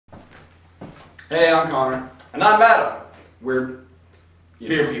Hey, I'm Connor. And I'm Adam. We're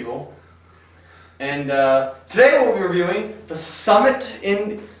Beer people. And today we'll be reviewing the Summit's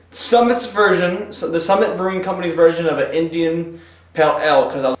version, so the Summit Brewing Company's version of an Indian Pale Ale.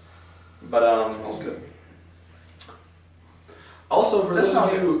 smells good. Also, for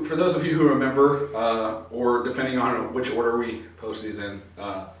those of you who remember, or depending on which order we post these in,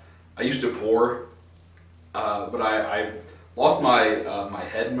 I used to pour, but I lost my my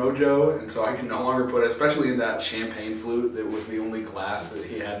head mojo, and so I can no longer put it, especially in that champagne flute that was the only glass that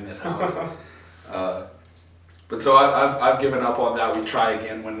he had in his house. But so I've given up on that. We try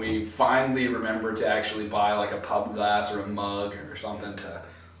again when we finally remember to actually buy like a pub glass or a mug or something to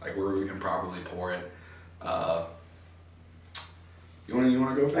like where we can properly pour it. You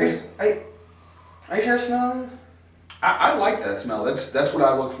wanna go first? Are you sure smelling? I like that smell. That's what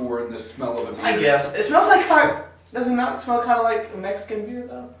I look for in the smell of a beer. I guess it smells like does it not smell kind of like a Mexican beer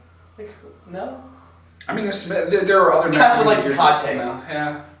though? Like no. I mean, there are other Mexican Mexican beers that Tecate. smell.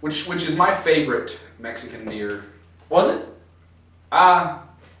 Yeah, which is my favorite Mexican beer. Was it? Either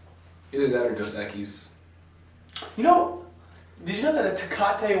that or Dos Equis. You know, did you know that a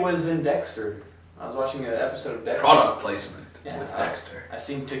Tecate was in Dexter? I was watching an episode of Dexter. Product placement Yeah, with Dexter. I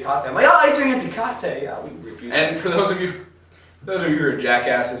seen Tecate. I'm like, oh, he's drinking Tecate. Yeah, we reviewed And for those of you who are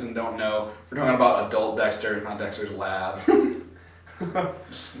jackasses and don't know, we're talking about adult Dexter, not Dexter's Lab.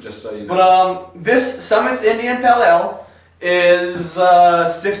 just so you know. But this Summit's Indian Pale Ale is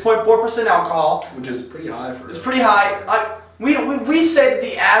 6.4% alcohol. Which is pretty high for. It's pretty high. We said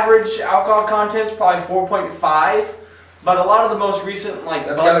the average alcohol content is probably 4.5, but a lot of the most recent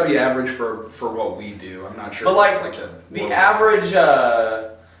that's got to be average for what we do. I'm not sure. But like, it's the average,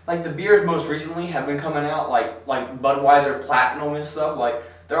 like the beers most recently have been coming out like Budweiser Platinum and stuff. Like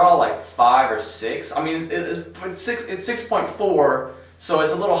they're all like 5 or 6. I mean, it's 6.4, so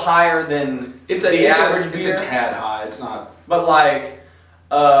it's a little higher than the average beer. It's a tad high. It's not. But like,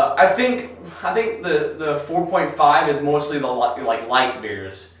 I think the 4.5 is mostly the like light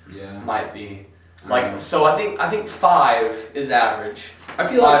beers. Yeah. Might be. So I think 5 is average. I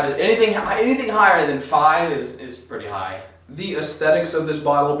feel 5 like is, anything higher than 5 is pretty high. The aesthetics of this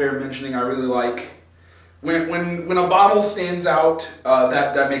bottle bear mentioning. I really like when a bottle stands out.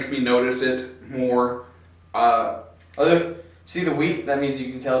 That makes me notice it more. See the wheat? That means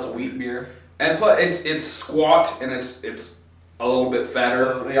you can tell it's a wheat beer. And plus, it's squat and it's a little bit fatter.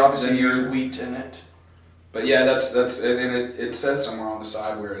 So they obviously use wheat in it. But yeah, that's and it says somewhere on the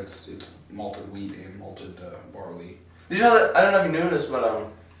side where it's malted wheat and malted barley. Did you know that? I don't know if you noticed, but a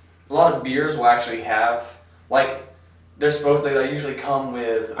lot of beers will actually have like they usually come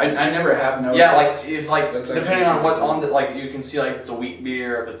with. I never have noticed. Yeah, like if That's depending on what's on the you can see like if it's a wheat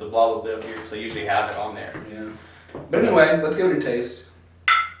beer, if it's a blah blah blah beer, because they usually have it on there. Yeah. But anyway, let's give it a taste.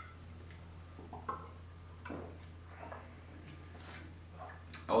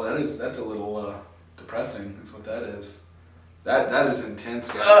 Oh, that's a little depressing. That's what that is. That is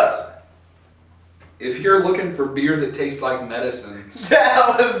intense, guys. If you're looking for beer that tastes like medicine,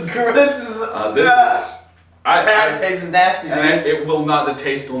 That was gross. This is taste is nasty. And it will not. The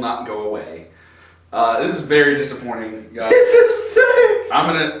taste will not go away. This is very disappointing, guys. This is sick. I'm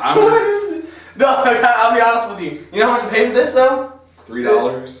gonna. No, I'll be honest with you. You know how much I paid for this though?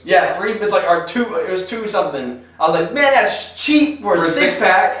 $3. Yeah, 3. It's like or 2. It was 2 something. I was like, man, that's cheap for a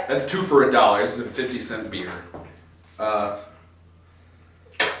 6-pack. That's 2 for $1. This is a 50-cent beer. I'm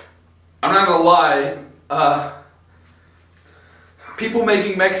not gonna lie. People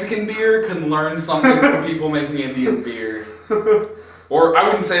making Mexican beer can learn something from people making Indian beer. Or I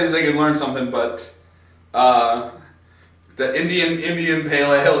wouldn't say that they can learn something, but the Indian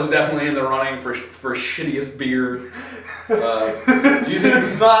Pale Ale is definitely in the running for shittiest beer. Do you think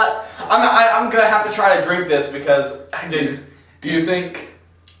it's not? I'm gonna have to try to drink this because I didn't. Do you think?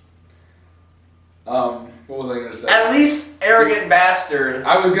 What was I gonna say? At least Arrogant Bastard.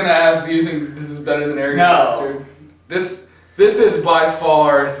 I was gonna ask. Do you think this is better than Arrogant No. Bastard? This is by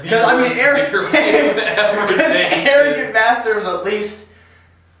far Because I mean, Arrogant Bastard was at least.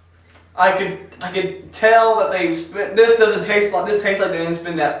 I could tell that they spent. This doesn't taste like. This tastes like they didn't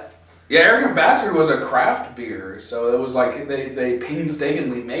spend that. Yeah, Arrogant Bastard was a craft beer, so it was like they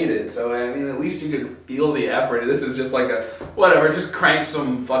painstakingly made it. So I mean, at least you could feel the effort. This is just like a whatever. Just crank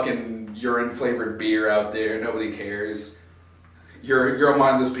some fucking urine flavored beer out there. Nobody cares. You're a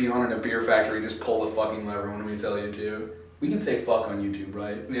mindless peon in a beer factory. Just pull the fucking lever when we tell you to. We can say fuck on YouTube,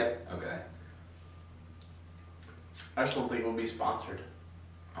 right? Yeah. Okay. I just don't think we'll be sponsored.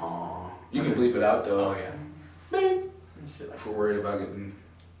 Aw. You can bleep it out though. Oh yeah. If we're worried about getting.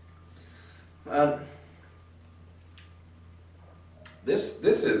 This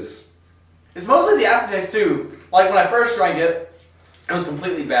is It's mostly the aftertaste too. Like when I first drank it, it was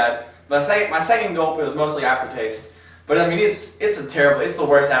completely bad. But my second gulp, it was mostly aftertaste. But I mean, it's the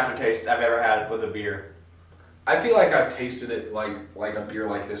worst aftertaste I've ever had with a beer. I feel like I've tasted it like a beer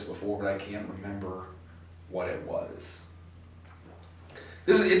like this before, but I can't remember what it was.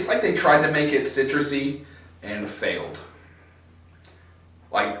 It's like they tried to make it citrusy and failed.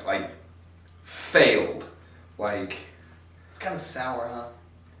 Like failed. Like, it's kind of sour, huh?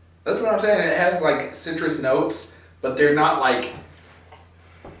 That's what I'm saying. It has like citrus notes, but they're not like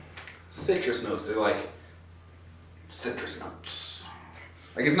citrus notes. They're like citrus notes.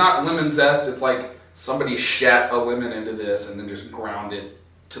 Like, it's not lemon zest. It's like somebody shat a lemon into this and then just ground it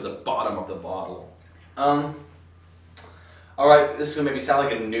to the bottom of the bottle. All right, this is gonna maybe sound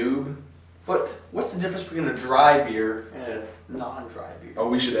like a noob, but what's the difference between a dry beer and a non-dry beer? Oh,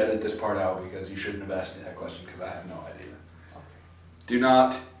 we should edit this part out because you shouldn't have asked me that question because I have no idea. Do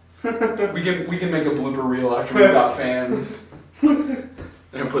not. we can make a blooper reel after we've got fans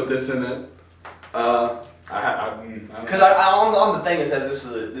and put this in it. Because on the thing it said this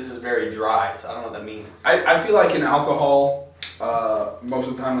is very dry, so I don't know what that means. I feel like in alcohol, most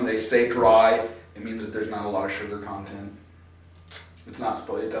of the time when they say dry, it means that there's not a lot of sugar content. It's not.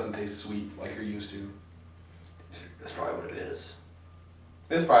 It doesn't taste sweet like you're used to. That's probably what it is.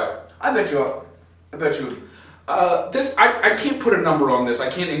 It's probably. I bet you. I can't put a number on this. I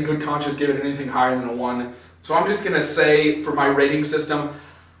can't in good conscience give it anything higher than a 1. So I'm just gonna say for my rating system,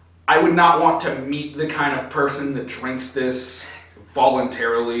 I would not want to meet the kind of person that drinks this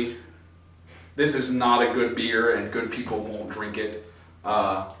voluntarily. This is not a good beer, and good people won't drink it.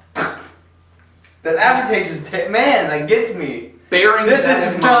 That aftertaste is man, that gets me. This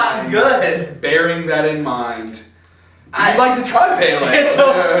is not good. Bearing that in mind, I'd like to try pale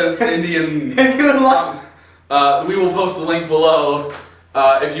ale. It's Indian. If you would like. We will post the link below.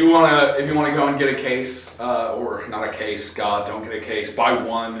 If you wanna go and get a case, or not a case, God, don't get a case. Buy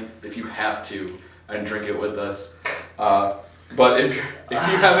one if you have to, and drink it with us. But if you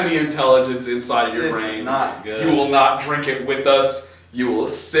have any intelligence inside of your brain, is not good. You will not drink it with us. You will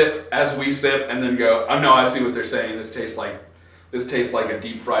sip as we sip, and then go, oh no, I see what they're saying. This tastes like a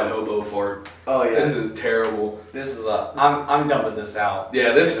deep fried hobo fart. Oh yeah, this is terrible. I'm dumping this out.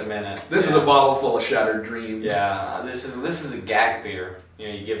 Yeah, in a minute. This is a bottle full of shattered dreams. Yeah, this is a gag beer. You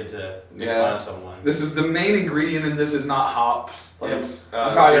know, you give it to make fun of someone. This is the main ingredient in this is not hops. It's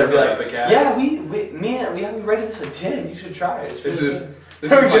probably gonna be like, epic acid. yeah, we rated this a 10. You should try it. This is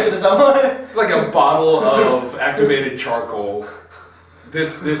like, it's like a bottle of activated charcoal.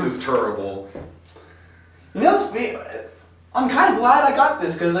 This is terrible. You know, I'm kind of glad I got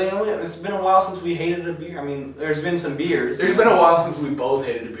this because it's been a while since we hated a beer. I mean, there's been some beers. There's been a while since we both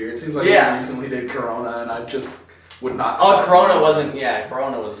hated a beer. It seems like we recently did Corona, and I just would not. Oh, Corona wasn't. Yeah,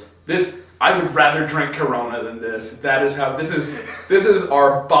 Corona was. This I would rather drink Corona than this. That is how this is. This is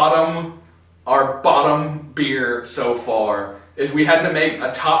our bottom beer so far. If we had to make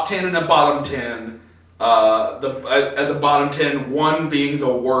a top 10 and a bottom 10. At the bottom 10, 1 being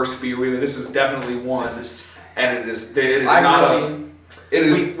the worst beer. This is definitely 1, and it is not.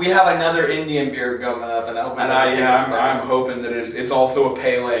 We have another Indian beer coming up, and I'm hoping that it's also a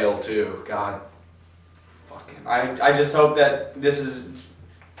pale ale too. God, fucking. I just hope that this is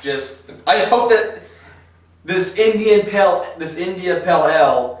I just hope that this India Pale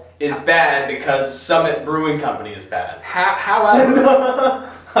Ale is bad because Summit Brewing Company is bad. However.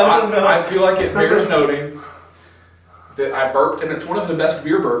 I feel like it bears noting that I burped, and it's one of the best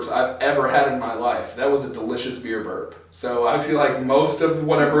beer burps I've ever had in my life. That was a delicious beer burp. So I feel like most of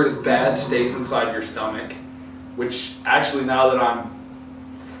whatever is bad stays inside your stomach, which actually, now that I'm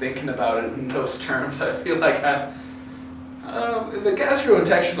thinking about it in those terms, I feel like the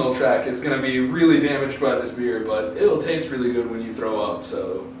gastrointestinal tract is going to be really damaged by this beer, but it'll taste really good when you throw up,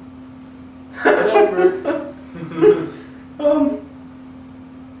 so whatever.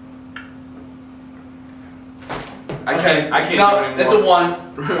 I can't do it anymore. It's a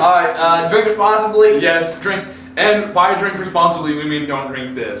 1. Alright, drink responsibly. Yes, drink. And by drink responsibly, we mean don't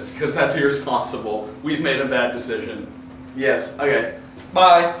drink this, because that's irresponsible. We've made a bad decision. Yes, okay.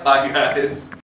 Bye. Bye, guys.